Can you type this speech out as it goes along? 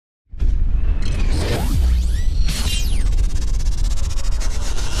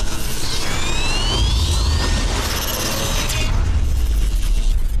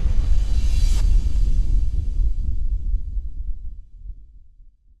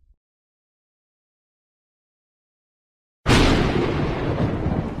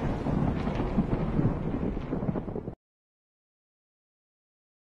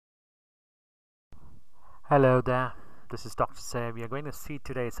Hello there, this is Dr. Say. We are going to see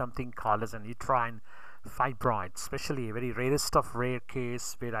today something called as an uterine fibroid, especially a very rarest of rare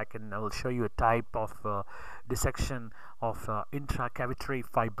case where I will show you a type of dissection of intracavitary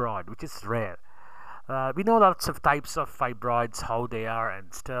fibroid, which is rare. We know lots of types of fibroids, how they are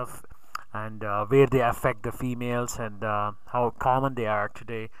and stuff, and where they affect the females and how common they are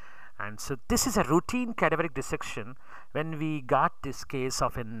today. And so this is a routine cadaveric dissection. When we got this case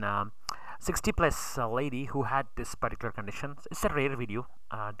of an 60 plus lady who had this particular condition. It's a rare video.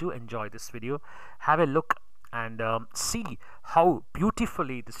 Do enjoy this video. Have a look and see how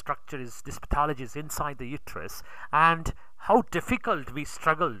beautifully the structure is, this pathology is inside the uterus, and how difficult we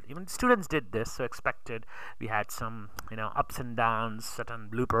struggled. Even students did this, so expected. We had some ups and downs, certain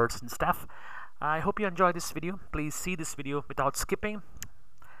bloopers and stuff. I hope you enjoy this video. Please see this video without skipping,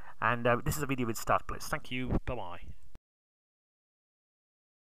 and this is a video with start, please. Thank you. Bye bye.